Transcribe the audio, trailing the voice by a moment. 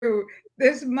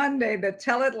this Monday, the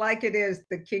Tell It Like It Is,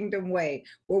 the Kingdom Way,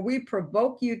 where we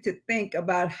provoke you to think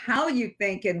about how you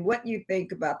think and what you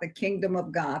think about the kingdom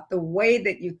of God, the way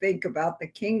that you think about the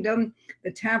kingdom,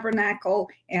 the tabernacle,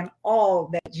 and all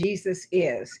that Jesus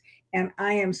is. And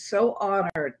I am so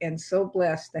honored and so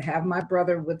blessed to have my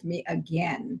brother with me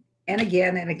again and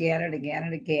again and again and again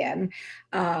and again,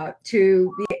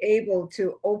 to be able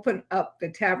to open up the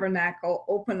tabernacle,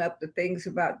 open up the things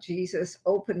about Jesus,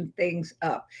 open things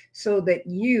up so that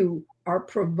you are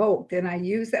provoked. And I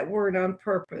use that word on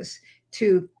purpose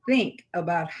to think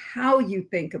about how you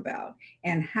think about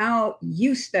and how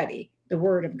you study the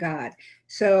word of God.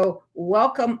 So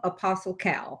welcome, Apostle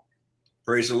Cal.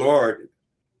 Praise the Lord.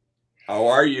 How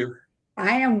are you?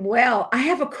 I am well. I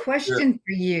have a question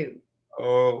for you.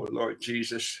 Oh, Lord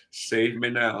Jesus, save me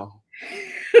now.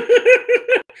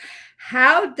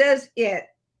 How does it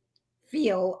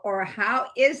feel, or how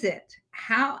is it?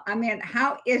 How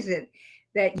is it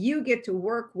that you get to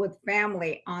work with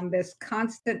family on this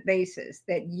constant basis,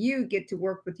 that you get to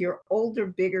work with your older,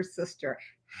 bigger sister?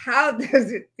 How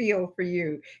does it feel for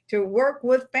you to work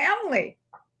with family?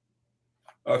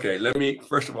 Okay,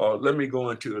 first of all, let me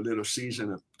go into a little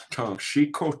season of tongue.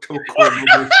 Shiko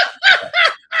toko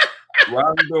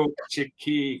Rando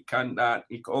chiki kanat.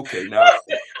 Okay, now.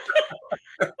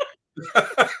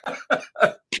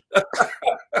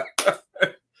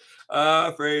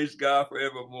 Praise God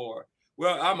forevermore.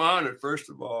 Well, I'm honored, first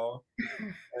of all.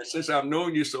 And since I've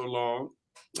known you so long,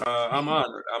 I'm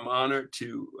honored. I'm honored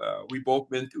to, we've both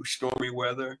been through stormy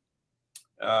weather.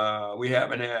 We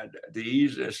haven't had the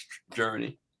easiest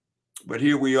journey, but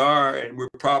here we are, and we're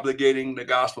propagating the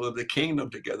gospel of the kingdom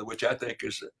together, which I think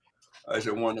is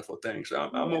a wonderful thing. So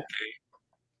I'm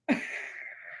okay.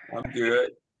 I'm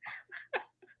good.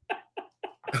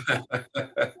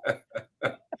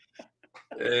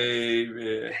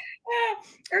 Amen.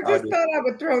 I just thought I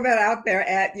would throw that out there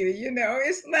at you. You know,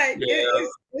 it's like,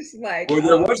 it's like. Well,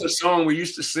 there was a song we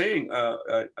used to sing,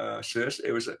 sis.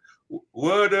 It was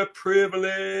what a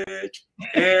privilege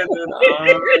and an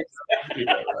honor.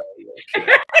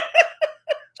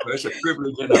 So it's a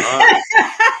privilege and an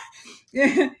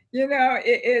honor. You know,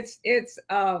 it's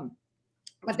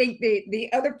I think the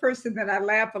other person that I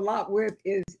laugh a lot with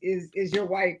is your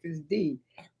wife, is Dee.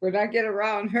 When I get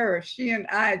around her, she and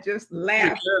I just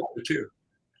laugh. Too.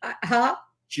 Huh?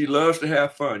 She loves to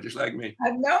have fun, just like me.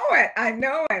 I know it. I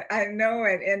know it. I know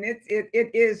it. And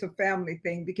it is a family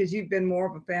thing, because you've been more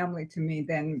of a family to me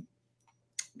than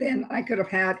I could have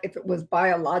had if it was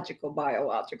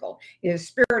biological. It is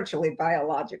spiritually,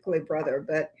 biologically, brother.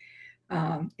 But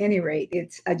any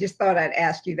rate, I just thought I'd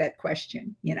ask you that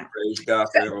question, you know. Praise God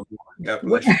forevermore. God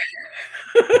bless you.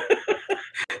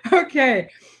 Okay.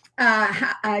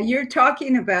 You're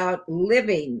talking about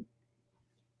living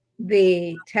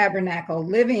the tabernacle,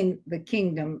 living the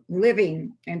kingdom,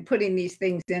 living and putting these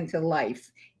things into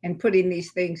life and putting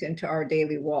these things into our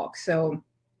daily walk. So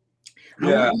I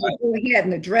want you to go ahead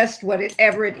and address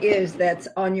whatever it is that's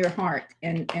on your heart,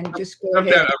 and just go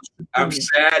ahead. I'm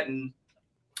saddened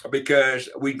because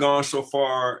we've gone so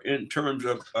far in terms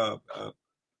of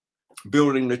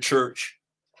building the church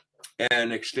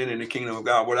and extending the kingdom of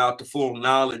God without the full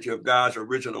knowledge of God's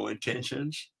original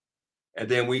intentions. And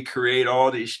then we create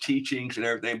all these teachings and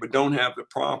everything, but don't have the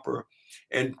proper.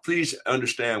 And please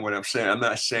understand what I'm saying. I'm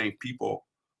not saying people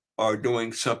are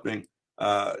doing something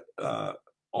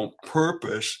on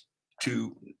purpose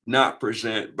to not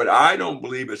present, but I don't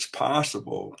believe it's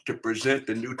possible to present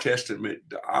the New Testament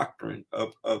doctrine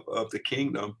of the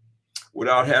kingdom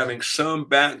without having some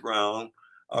background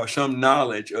or some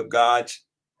knowledge of God's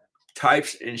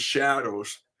types and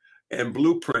shadows and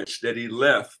blueprints that he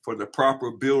left for the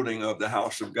proper building of the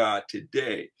house of God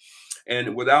today.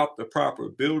 And without the proper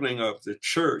building of the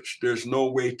church, there's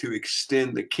no way to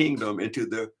extend the kingdom into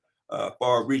the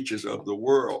far reaches of the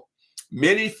world.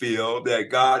 Many feel that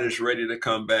God is ready to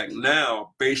come back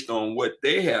now based on what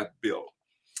they have built.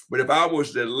 But if I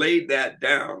was to lay that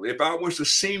down, if I was a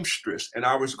seamstress and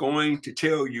I was going to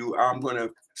tell you, I'm going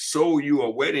to sew you a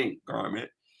wedding garment,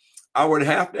 I would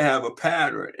have to have a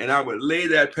pattern, and I would lay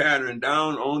that pattern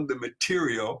down on the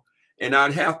material, and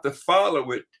I'd have to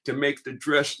follow it to make the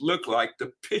dress look like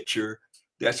the picture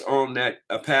that's on that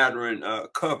pattern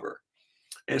cover.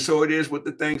 And so it is with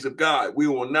the things of God. We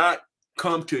will not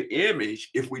come to image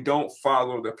if we don't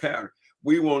follow the pattern.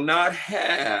 We will not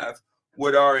have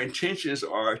what our intentions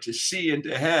are to see and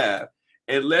to have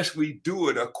unless we do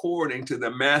it according to the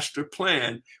master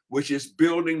plan, which is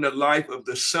building the life of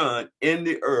the Son in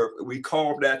the earth. We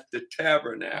call that the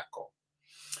tabernacle.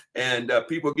 And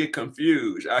people get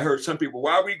confused. I heard some people,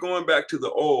 why are we going back to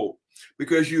the old?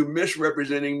 because you're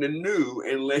misrepresenting the new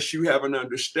unless you have an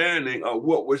understanding of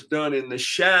what was done in the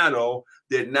shadow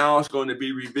that now is going to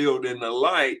be revealed in the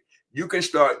light. You can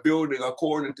start building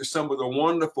according to some of the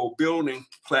wonderful building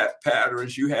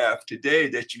patterns you have today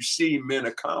that you see men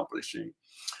accomplishing.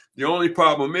 The only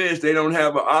problem is they don't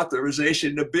have an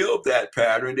authorization to build that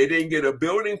pattern. They didn't get a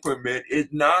building permit.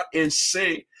 It's not in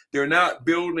sync. They're not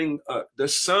building the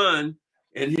Son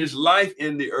and his life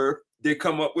in the earth. They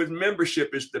come up with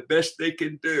membership is the best they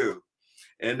can do.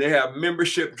 And they have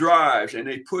membership drives and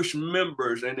they push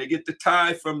members and they get the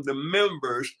tithe from the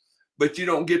members, but you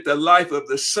don't get the life of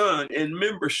the Son in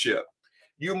membership.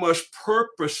 You must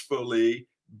purposefully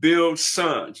build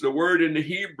sons. The word in the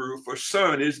Hebrew for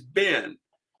son is ben.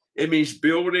 It means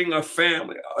building a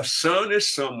family. A son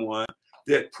is someone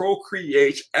that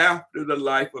procreates after the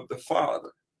life of the father.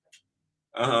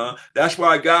 That's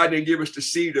why God didn't give us the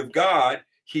seed of God.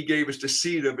 He gave us the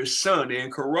seed of his son, the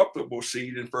incorruptible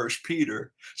seed in 1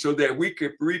 Peter, so that we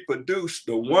could reproduce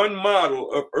the one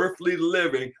model of earthly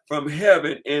living from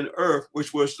heaven and earth,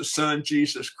 which was the Son,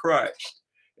 Jesus Christ.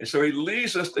 And so he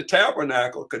leads us to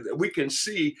tabernacle because we can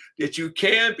see that you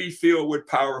can be filled with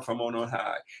power from on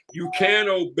high. You can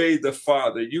obey the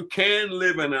Father. You can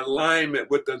live in alignment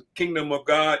with the kingdom of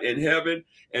God in heaven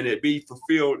and it be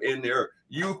fulfilled in the earth.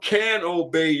 You can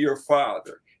obey your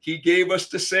Father. He gave us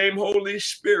the same Holy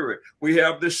Spirit. We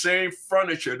have the same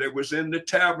furniture that was in the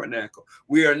tabernacle.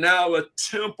 We are now a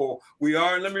temple. We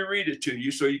are, let me read it to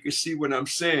you so you can see what I'm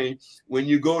saying. When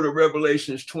you go to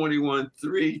Revelations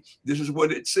 21:3, this is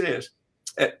what it says.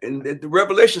 And the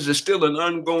Revelations is still an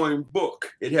ongoing book.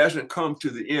 It hasn't come to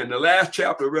the end. The last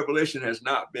chapter of Revelation has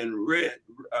not been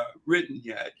written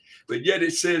yet. But yet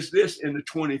it says this in the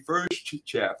 21st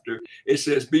chapter. It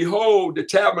says, behold, the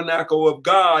tabernacle of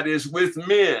God is with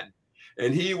men,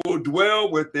 and he will dwell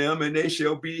with them, and they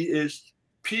shall be his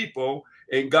people,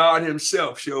 and God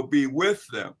himself shall be with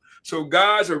them. So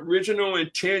God's original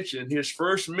intention, his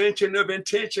first mention of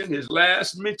intention, his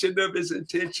last mention of his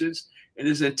intentions, and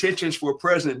his intentions for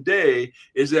present day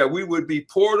is that we would be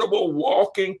portable,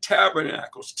 walking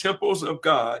tabernacles, temples of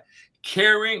God,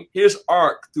 carrying his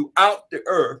ark throughout the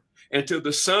earth until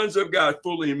the sons of God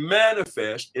fully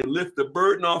manifest and lift the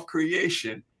burden off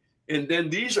creation. And then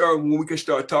these are when we can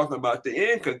start talking about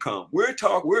the end can come. We're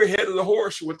ahead of the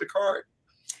horse with the cart.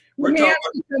 We're talking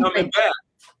about coming back.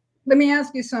 Let me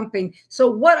ask you something. So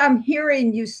what I'm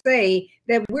hearing you say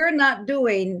that we're not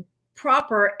doing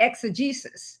proper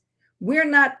exegesis. We're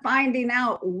not finding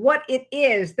out what it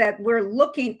is that we're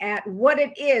looking at, what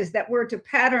it is that we're to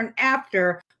pattern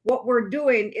after. What we're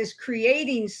doing is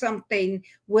creating something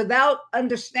without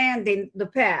understanding the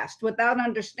past, without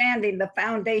understanding the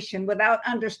foundation, without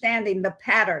understanding the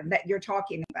pattern that you're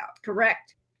talking about,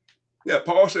 correct? Yeah,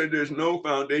 Paul said there's no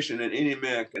foundation that any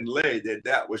man can lay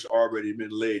that was already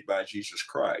been laid by Jesus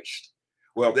Christ.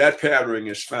 Well, that patterning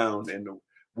is found in the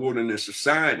wilderness of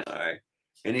Sinai.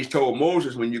 And he told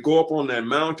Moses, when you go up on that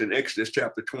mountain, Exodus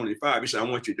chapter 25, he said, I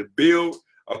want you to build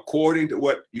according to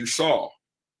what you saw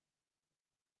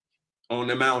on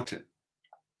the mountain.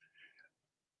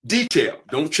 Detail.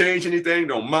 Don't change anything.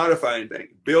 Don't modify anything.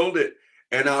 Build it.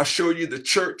 And I'll show you the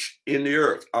church in the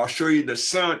earth. I'll show you the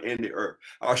Son in the earth.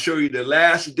 I'll show you the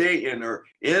last day in earth.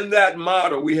 In that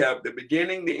model, we have the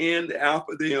beginning, the end, the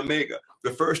Alpha, the Omega.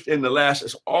 The first and the last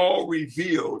is all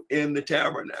revealed in the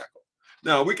tabernacle.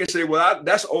 Now, we can say, well,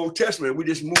 that's Old Testament. We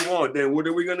just move on. Then what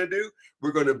are we going to do?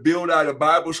 We're going to build out of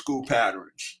Bible school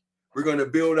patterns. We're going to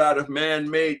build out of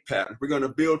man-made patterns. We're going to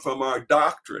build from our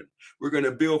doctrine. We're going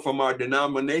to build from our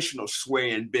denominational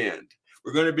sway and bend.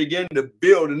 We're going to begin to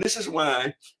build. And this is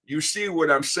why you see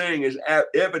what I'm saying is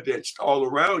evidenced all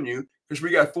around you, because we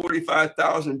got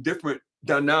 45,000 different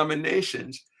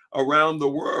denominations around the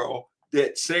world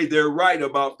that say they're right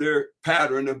about their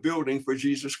pattern of building for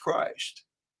Jesus Christ.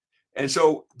 And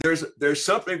so there's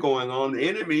something going on. The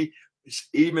enemy,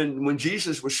 even when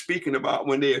Jesus was speaking about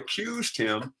when they accused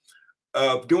him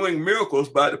of doing miracles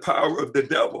by the power of the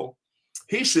devil,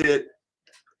 he said,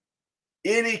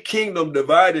 any kingdom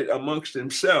divided amongst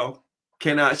himself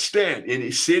cannot stand.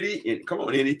 Any city, any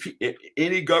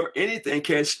government, anything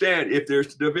can't stand if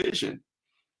there's division.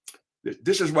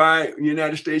 This is why the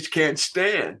United States can't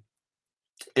stand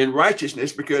in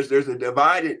righteousness, because there's a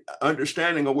divided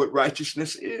understanding of what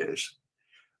righteousness is.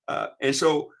 And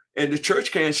the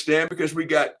church can't stand because we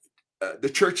got the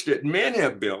church that men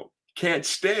have built can't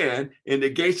stand, and the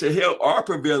gates of hell are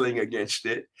prevailing against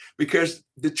it because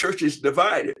the church is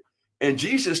divided. And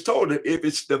Jesus told it, if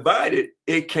it's divided,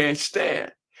 it can't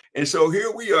stand. And so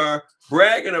here we are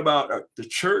bragging about the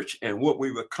church and what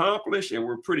we've accomplished, and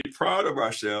we're pretty proud of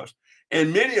ourselves.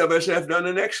 And many of us have done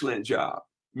an excellent job.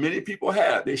 Many people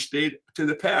have. They stayed to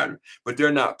the pattern, but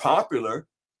they're not popular.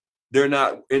 They're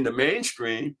not in the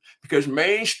mainstream because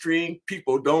mainstream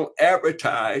people don't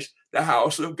advertise the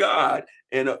house of God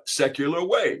in a secular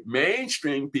way.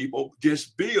 Mainstream people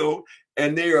just build,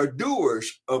 and they are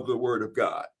doers of the word of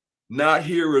God, not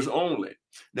hearers only.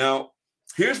 Now,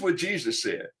 here's what Jesus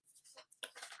said.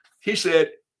 He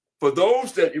said, for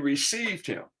those that received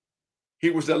him, he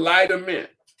was the light of men.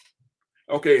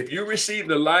 Okay, if you receive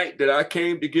the light that I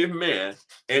came to give man,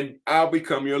 and I'll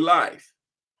become your life.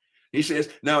 He says,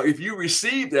 now, if you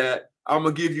receive that, I'm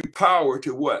going to give you power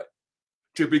to what?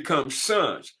 To become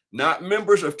sons, not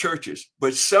members of churches,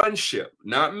 but sonship,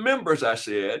 not members, I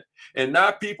said, and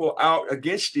not people out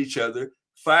against each other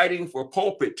fighting for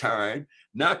pulpit time,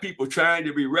 not people trying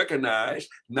to be recognized,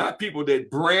 not people that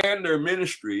brand their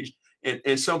ministries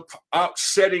and some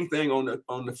upsetting thing on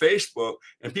the Facebook,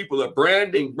 and people are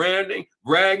bragging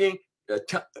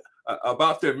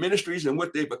about their ministries and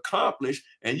what they've accomplished,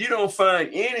 and you don't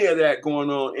find any of that going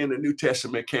on in the New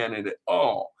Testament canon at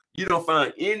all. You don't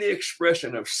find any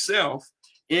expression of self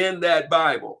in that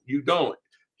Bible. You don't.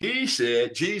 He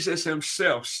said, Jesus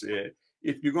himself said,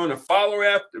 if you're going to follow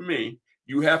after me,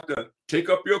 you have to take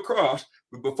up your cross.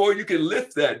 But before you can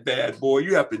lift that bad boy,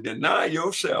 you have to deny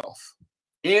yourself.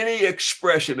 Any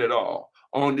expression at all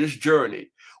on this journey.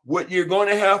 What you're going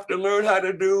to have to learn how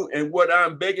to do, and what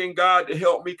I'm begging God to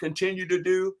help me continue to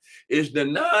do, is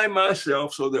deny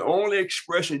myself. So the only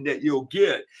expression that you'll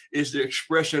get is the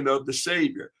expression of the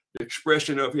Savior, the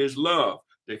expression of his love,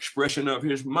 the expression of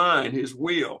his mind, his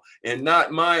will, and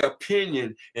not my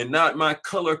opinion, and not my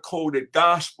color-coded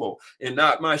gospel, and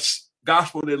not my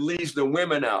gospel that leaves the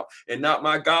women out, and not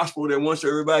my gospel that wants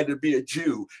everybody to be a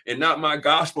Jew, and not my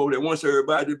gospel that wants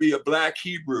everybody to be a black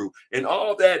Hebrew, and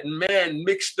all that man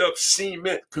mixed up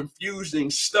cement, confusing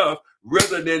stuff,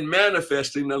 rather than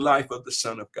manifesting the life of the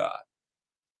Son of God.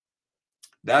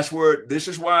 This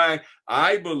is why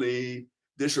I believe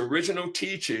this original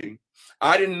teaching,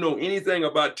 I didn't know anything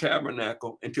about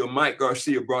tabernacle until Mike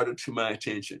Garcia brought it to my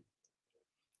attention.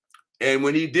 And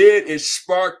when he did, it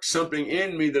sparked something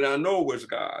in me that I know was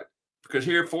God. Because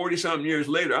here, 40-something years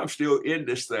later, I'm still in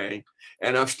this thing.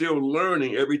 And I'm still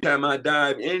learning. Every time I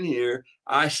dive in here,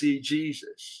 I see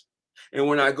Jesus. And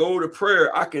when I go to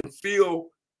prayer, I can feel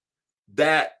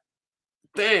that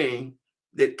thing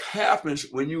that happens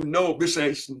when you know this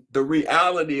is the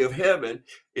reality of heaven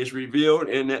is revealed.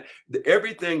 And that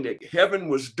everything that heaven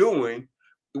was doing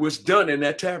was done in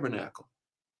that tabernacle.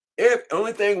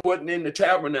 Only thing wasn't in the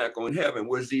tabernacle in heaven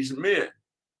was these men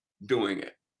doing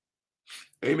it.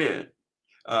 Amen.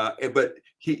 But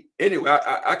anyway,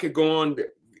 I could go on.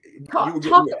 Talk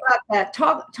about that.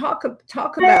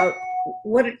 Talk about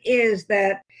what it is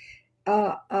that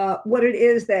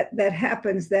that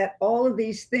happens, that all of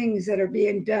these things that are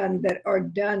being done, that are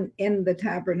done in the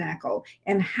tabernacle,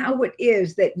 and how it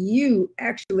is that you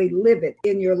actually live it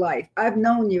in your life. I've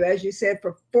known you, as you said,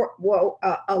 for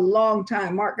a long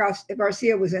time. Mark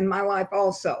Garcia was in my life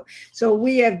also. So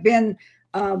we have been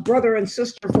brother and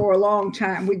sister for a long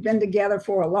time. We've been together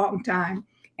for a long time,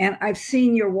 and I've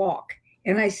seen your walk,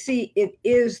 and I see it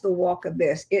is the walk of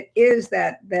this. It is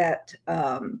that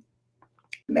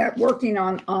working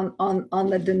on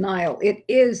the denial. It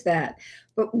is that.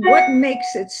 But what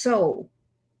makes it so?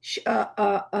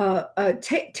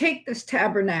 Take this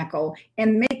tabernacle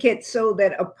and make it so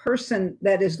that a person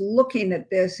that is looking at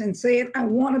this and saying, I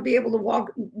want to be able to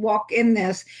walk in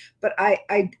this, but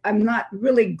I'm not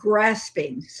really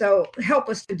grasping. So help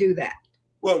us to do that.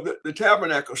 Well, the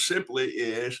tabernacle simply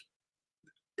is,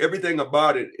 everything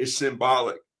about it is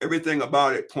symbolic. Everything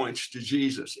about it points to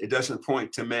Jesus. It doesn't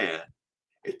point to man.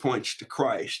 It points to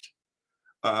Christ.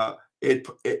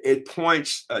 It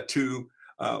points to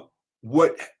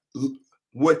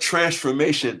what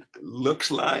transformation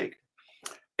looks like,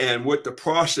 and what the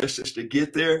processes to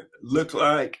get there look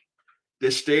like.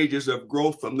 The stages of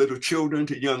growth from little children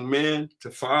to young men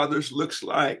to fathers looks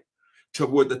like, to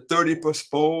what the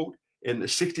 30-fold and the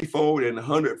 60-fold and the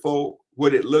 100-fold,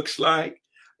 what it looks like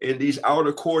in these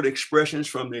outer court expressions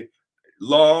from the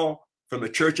law, from the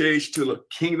church age to the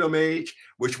kingdom age,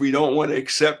 which we don't want to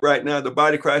accept right now. The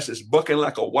body of Christ is bucking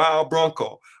like a wild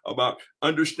bronco about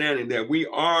understanding that we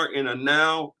are in a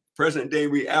now present day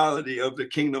reality of the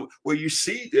kingdom, where you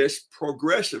see this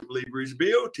progressively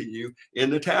revealed to you in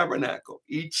the tabernacle.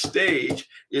 Each stage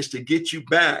is to get you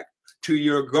back to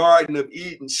your Garden of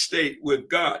Eden state with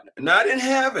God, not in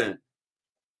heaven,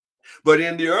 but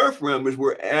in the earth realm is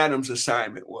where Adam's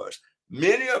assignment was.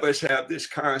 Many of us have this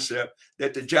concept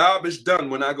that the job is done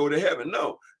when I go to heaven.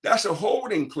 No, that's a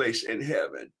holding place in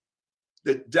heaven.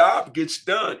 the job gets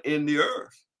done in the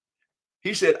earth.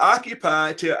 He said,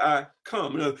 occupy till I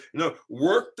come.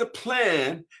 Work the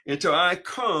plan until I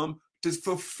come to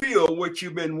fulfill what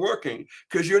you've been working,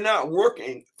 because you're not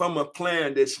working from a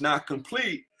plan that's not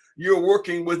complete. You're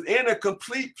working within a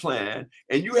complete plan,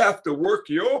 and you have to work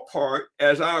your part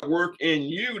as I work in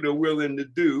you, the willing to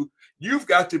do. You've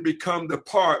got to become the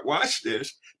part, watch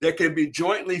this, that can be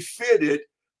jointly fitted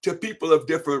to people of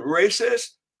different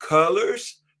races,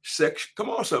 colors, sex. Come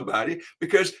on, somebody,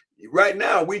 because right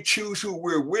now we choose who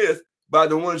we're with by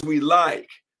the ones we like,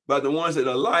 by the ones that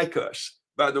are like us,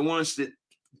 by the ones that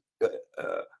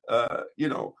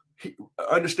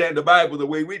understand the Bible the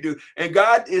way we do. And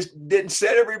God didn't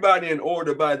set everybody in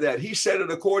order by that. He set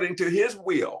it according to his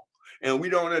will. And we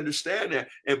don't understand that.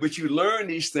 But you learn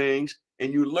these things,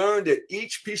 and you learn that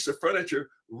each piece of furniture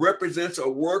represents a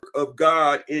work of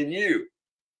God in you.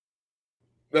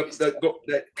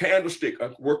 That candlestick,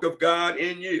 a work of God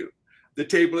in you. The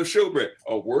table of showbread,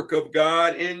 a work of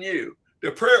God in you.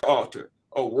 The prayer altar,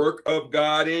 a work of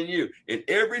God in you. And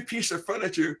every piece of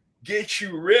furniture gets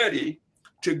you ready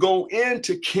to go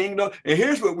into kingdom. And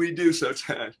here's what we do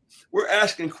sometimes. We're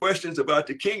asking questions about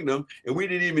the kingdom, and we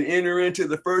didn't even enter into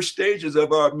the first stages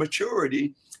of our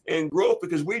maturity and growth,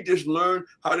 because we just learned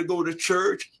how to go to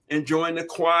church and join the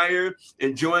choir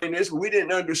and join this. We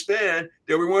didn't understand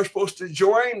that we weren't supposed to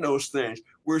join those things.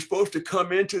 We're supposed to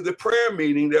come into the prayer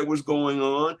meeting that was going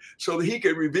on so that he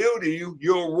could reveal to you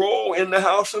your role in the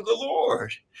house of the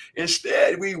Lord.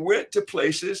 Instead, we went to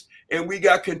places and we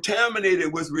got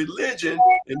contaminated with religion.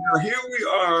 And now here we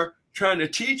are trying to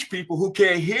teach people who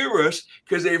can't hear us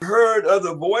because they've heard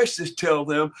other voices tell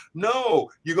them, no,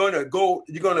 you're going to go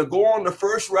on the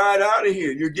first ride out of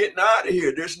here. You're getting out of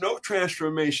here. There's no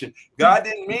transformation. God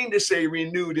didn't mean to say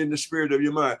renewed in the spirit of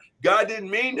your mind. God didn't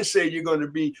mean to say you're going to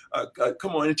be,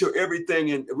 come on, until everything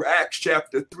in Acts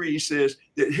chapter 3 says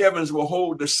that heavens will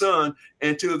hold the sun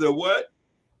until the what?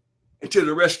 Until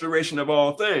the restoration of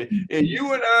all things. And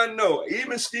you and I know,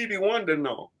 even Stevie Wonder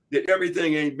know, that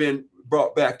everything ain't been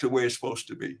brought back to where it's supposed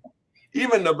to be.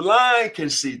 Even the blind can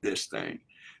see this thing,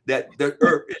 that the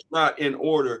earth is not in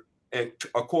order and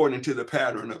according to the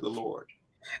pattern of the Lord.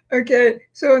 Okay,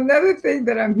 so another thing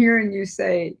that I'm hearing you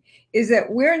say is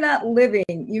that we're not living,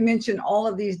 you mentioned all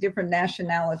of these different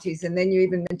nationalities, and then you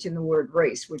even mentioned the word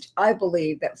race, which I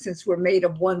believe that since we're made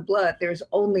of one blood, there's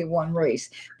only one race.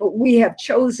 But we have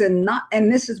chosen not, and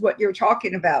this is what you're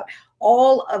talking about,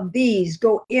 all of these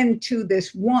go into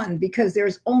this one, because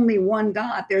there's only one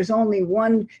God. There's only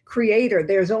one creator.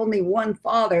 There's only one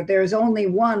Father. There's only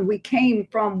one. We came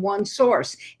from one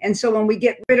source. And so when we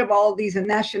get rid of all of these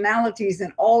nationalities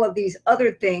and all of these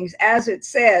other things, as it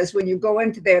says, when you go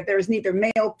into there, there's neither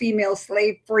male, female,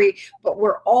 slave, free, but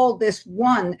we're all this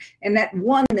one. And that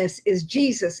oneness is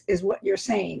Jesus, is what you're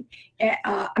saying.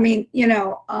 I mean,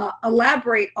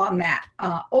 elaborate on that.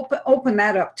 Open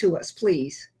that up to us,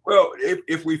 please. Well,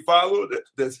 if we follow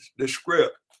the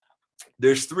script,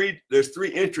 there's three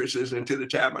entrances into the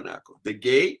tabernacle: the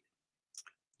gate,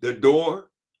 the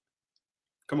door,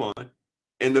 come on,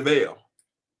 and the veil.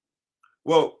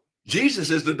 Well, Jesus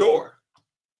is the door.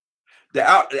 The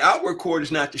outward court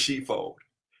is not the sheepfold.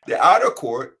 The outer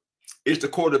court is the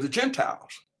court of the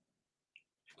Gentiles,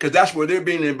 because that's where they're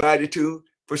being invited to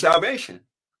for salvation.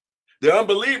 The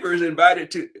unbeliever is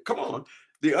invited to, come on,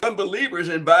 the unbeliever is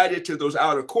invited to those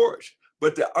outer courts,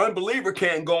 but the unbeliever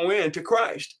can't go into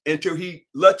Christ until he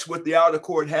lets what the outer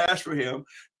court has for him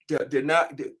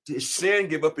to sin,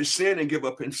 give up his sin and give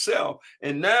up himself.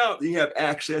 And now you have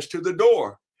access to the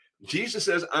door. Jesus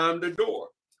says, I'm the door.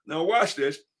 Now watch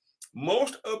this.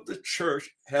 Most of the church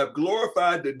have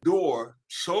glorified the door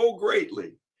so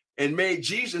greatly and made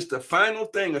Jesus the final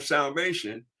thing of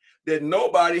salvation that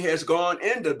nobody has gone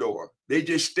in the door. They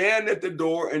just stand at the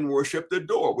door and worship the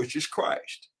door, which is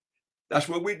Christ. That's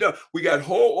what we do. We got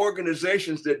whole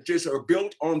organizations that just are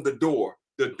built on the door,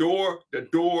 the door, the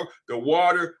door, the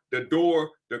water, the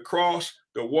door, the cross,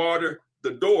 the water,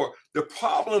 the door. The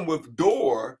problem with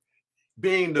door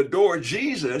being the door,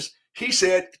 Jesus, he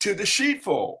said to the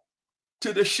sheepfold,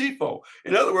 to the sheepfold.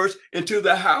 In other words, into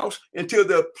the house, into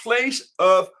the place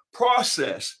of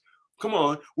process. Come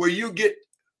on, where you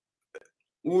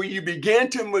begin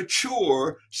to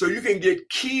mature so you can get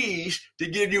keys to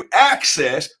give you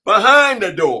access behind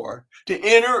the door to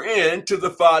enter into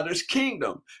the Father's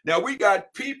kingdom. Now, we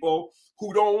got people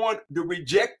who don't want to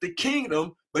reject the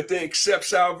kingdom, but they accept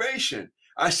salvation.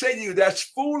 I say to you, that's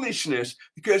foolishness,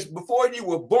 because before you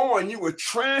were born, you were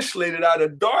translated out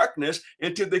of darkness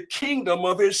into the kingdom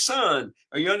of his Son.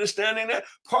 Are you understanding that?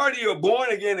 Part of your born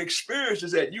again experience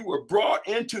is that you were brought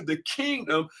into the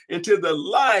kingdom, into the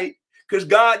light, because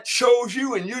God chose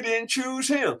you and you didn't choose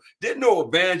him. Didn't no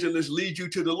evangelist lead you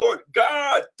to the Lord.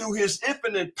 God, through his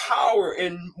infinite power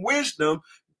and wisdom,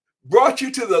 brought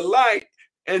you to the light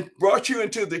and brought you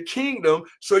into the kingdom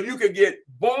so you could get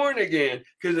born again.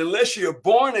 Because unless you're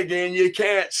born again, you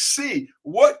can't see.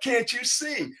 What can't you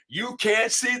see? You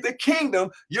can't see the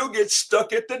kingdom. You'll get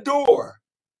stuck at the door.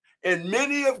 And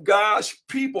many of God's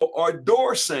people are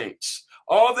door saints.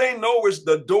 All they know is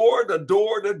the door, the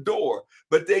door, the door.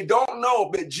 But they don't know.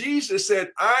 But Jesus said,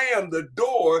 I am the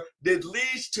door that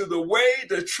leads to the way,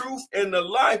 the truth, and the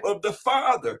life of the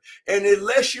Father. And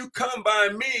unless you come by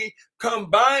me,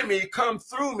 come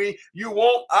through me, you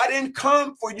won't. I didn't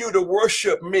come for you to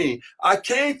worship me. I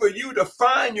came for you to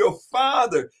find your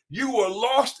Father. You were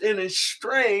lost and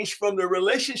estranged from the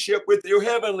relationship with your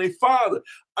Heavenly Father.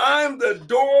 I'm the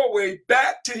doorway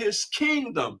back to his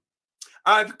kingdom.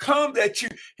 I've come that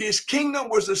his kingdom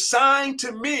was assigned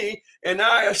to me, and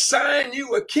I assign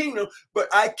you a kingdom, but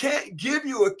I can't give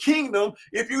you a kingdom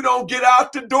if you don't get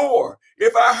out the door.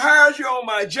 If I hired you on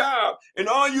my job and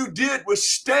all you did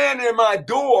was stand in my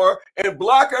door and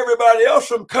block everybody else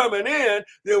from coming in,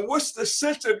 then what's the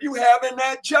sense of you having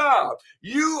that job?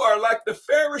 You are like the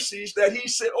Pharisees that he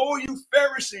said, oh, you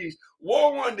Pharisees,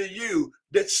 woe unto you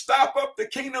that stop up the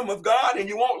kingdom of God and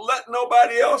you won't let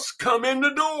nobody else come in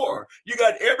the door. You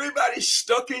got everybody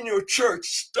stuck in your church,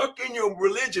 stuck in your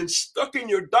religion, stuck in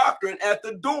your doctrine at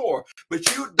the door.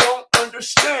 But you don't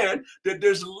understand that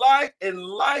there's life and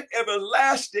life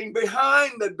everlasting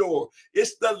behind the door.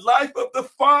 It's the life of the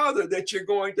Father that you're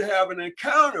going to have an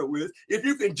encounter with if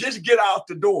you can just get out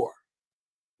the door.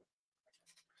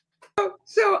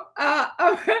 So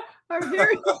I'm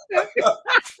hearing.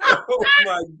 Oh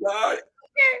my God.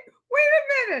 Okay, wait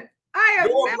a minute. I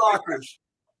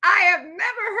have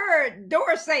never heard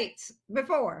door saints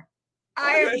before.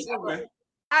 I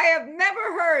have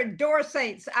never heard door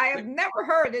saints. I have never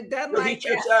heard it done like he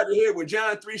that. He out of here with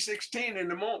John 3:16 in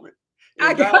the moment.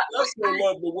 And God so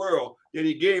loved the world that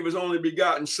he gave his only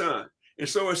begotten son. And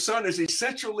so his son is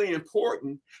essentially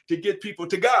important to get people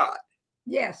to God.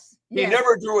 Yes. He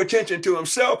never drew attention to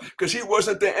himself because he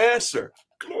wasn't the answer.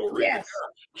 Glory to God.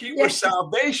 He was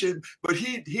salvation, but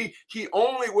he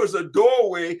only was a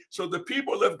doorway so the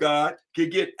people of God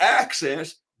could get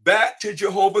access back to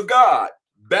Jehovah God,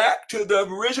 back to the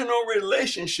original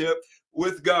relationship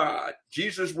with God.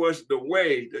 Jesus was the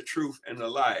way, the truth, and the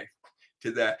life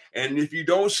to that. And if you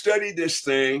don't study this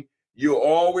thing, you'll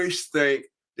always think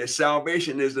that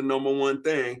salvation is the number one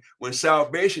thing, when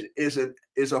salvation is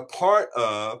a part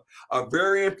of, a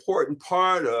very important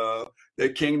part of the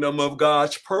kingdom of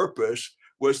God's purpose.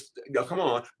 Come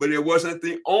on, but it wasn't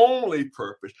the only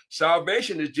purpose.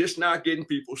 Salvation is just not getting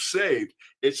people saved.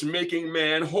 It's making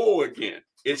man whole again.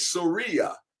 It's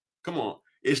soria. Come on.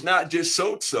 It's not just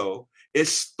so,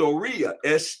 it's storia,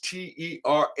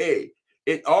 S-T-E-R-A.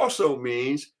 It also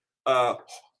means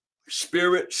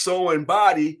spirit, soul, and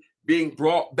body being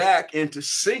brought back into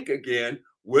sync again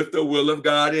with the will of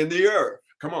God in the earth.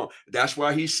 Come on. That's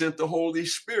why he sent the Holy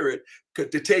Spirit to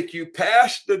take you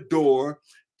past the door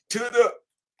to the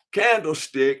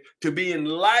candlestick, to be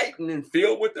enlightened and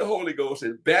filled with the Holy Ghost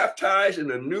and baptized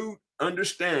in a new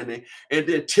understanding, and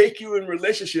then take you in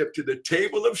relationship to the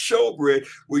table of showbread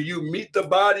where you meet the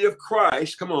body of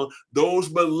Christ. Come on, those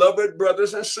beloved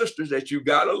brothers and sisters that you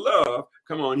gotta love.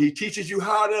 Come on, he teaches you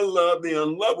how to love the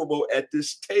unlovable at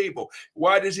this table.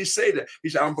 Why does he say that? He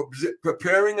said, I'm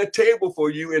preparing a table for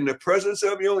you in the presence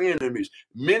of your enemies.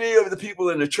 Many of the people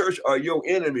in the church are your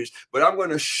enemies, but I'm going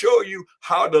to show you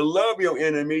how to love your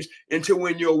enemies until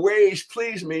when your ways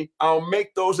please me, I'll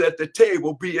make those at the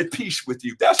table be at peace with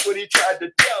you. That's what he tried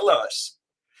to tell us,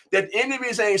 that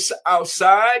enemies ain't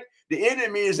outside. The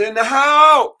enemy is in the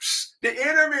house. The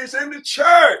enemy is in the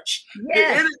church.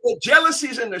 Yes. The jealousy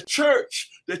is in the church.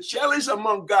 The jealousy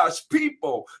among God's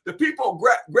people. The people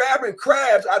grabbing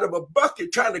crabs out of a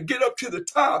bucket trying to get up to the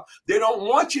top. They don't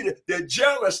want you to. They're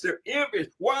jealous. They're envious.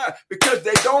 Why? Because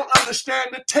they don't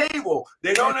understand the table.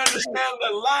 They don't understand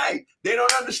the light. They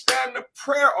don't understand the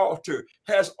prayer altar.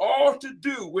 It has all to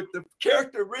do with the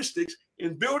characteristics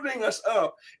in building us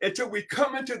up until we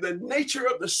come into the nature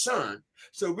of the Son,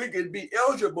 so we can be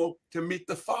eligible to meet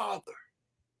the Father.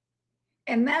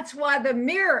 And that's why the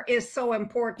mirror is so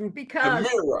important, because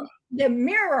the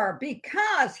mirror,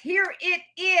 because here it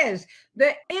is,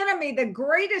 the enemy, the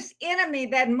greatest enemy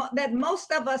that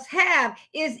most of us have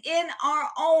is in our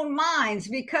own minds.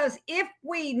 Because if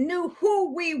we knew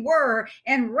who we were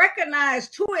and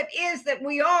recognized who it is that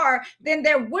we are, then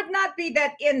there would not be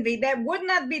that envy, there would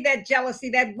not be that jealousy,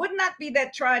 that would not be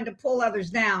that trying to pull others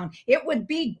down. It would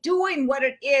be doing what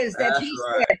it is that he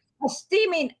said.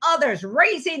 esteeming others,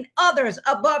 raising others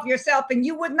above yourself. And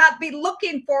you would not be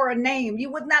looking for a name.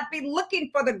 You would not be looking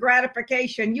for the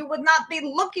gratification. You would not be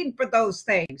looking for those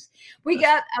things. We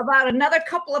got about another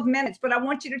couple of minutes, but I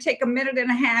want you to take a minute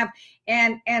and a half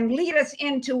and lead us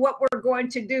into what we're going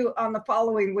to do on the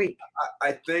following week.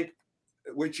 I think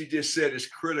what you just said is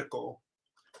critical,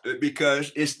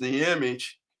 because it's the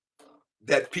image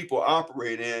that people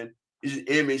operate in, is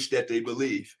the image that they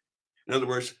believe. In other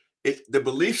words, the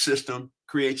belief system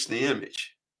creates the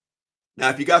image. Now,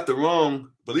 if you got the wrong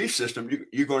belief system,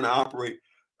 you're going to operate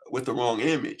with the wrong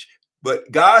image.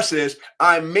 But God says,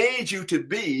 I made you to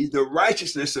be the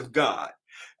righteousness of God.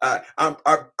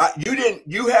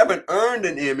 You haven't earned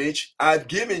an image. I've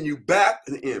given you back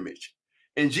the image.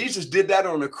 And Jesus did that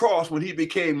on the cross when he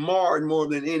became marred more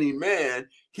than any man.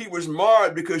 He was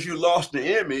marred because you lost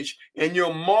the image, and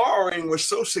your marring was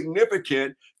so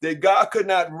significant that God could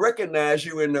not recognize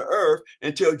you in the earth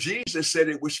until Jesus said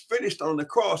it was finished on the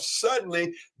cross.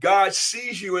 Suddenly, God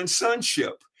sees you in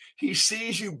sonship. He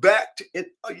sees you back to it.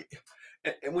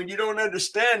 And when you don't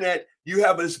understand that, you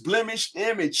have this blemished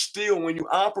image still when you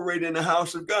operate in the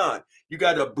house of God. You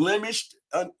got a blemished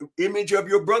image of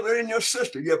your brother and your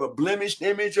sister. You have a blemished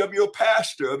image of your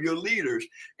pastor, of your leaders.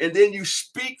 And then you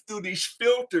speak through these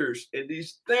filters and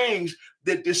these things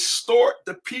that distort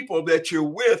the people that you're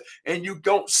with, and you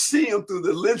don't see them through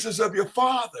the lenses of your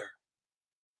Father,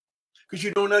 because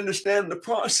you don't understand the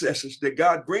processes that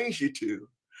God brings you to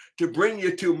bring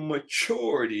you to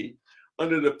maturity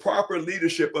under the proper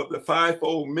leadership of the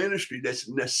fivefold ministry that's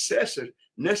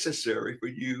necessary for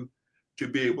you to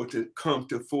be able to come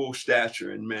to full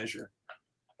stature and measure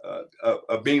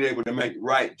of being able to make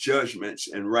right judgments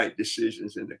and right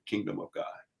decisions in the kingdom of God.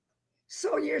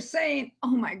 So you're saying, oh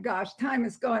my gosh, time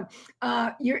is gone.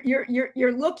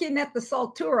 You're looking at the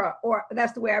Psaltura, or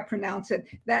that's the way I pronounce it.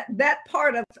 That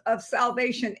part of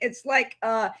salvation. It's like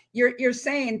you're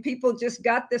saying people just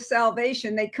got this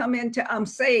salvation. They come into I'm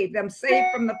saved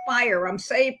from the fire. I'm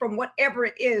saved from whatever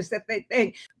it is that they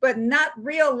think, but not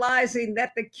realizing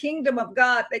that the kingdom of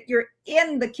God, that you're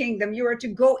in the kingdom. You are to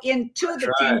go into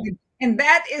the kingdom. And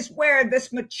that is where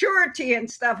this maturity and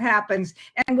stuff happens.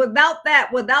 And without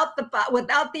that, without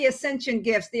the ascension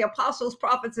gifts, the apostles,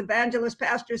 prophets, evangelists,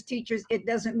 pastors, teachers, it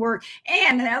doesn't work.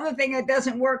 And another thing that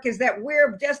doesn't work is that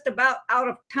we're just about out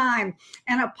of time.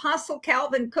 And Apostle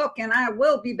Calvin Cook and I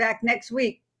will be back next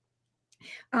week,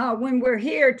 when we're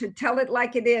here to tell it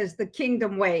like it is, the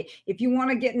kingdom way. If you want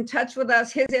to get in touch with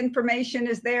us, his information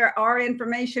is there. Our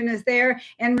information is there.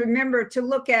 And remember to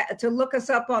look us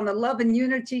up on the Love and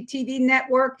Unity TV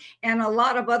network and a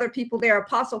lot of other people there.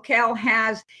 Apostle Cal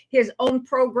has his own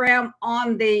program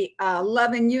on the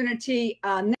Love and Unity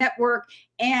network.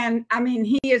 And I mean,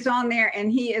 he is on there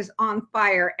and he is on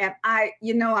fire. And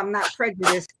I'm not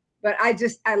prejudiced, but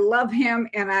I love him.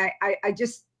 And I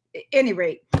just, at any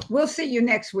rate, we'll see you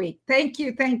next week. Thank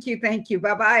you.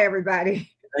 Bye-bye, everybody.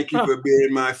 Thank you for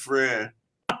being my friend.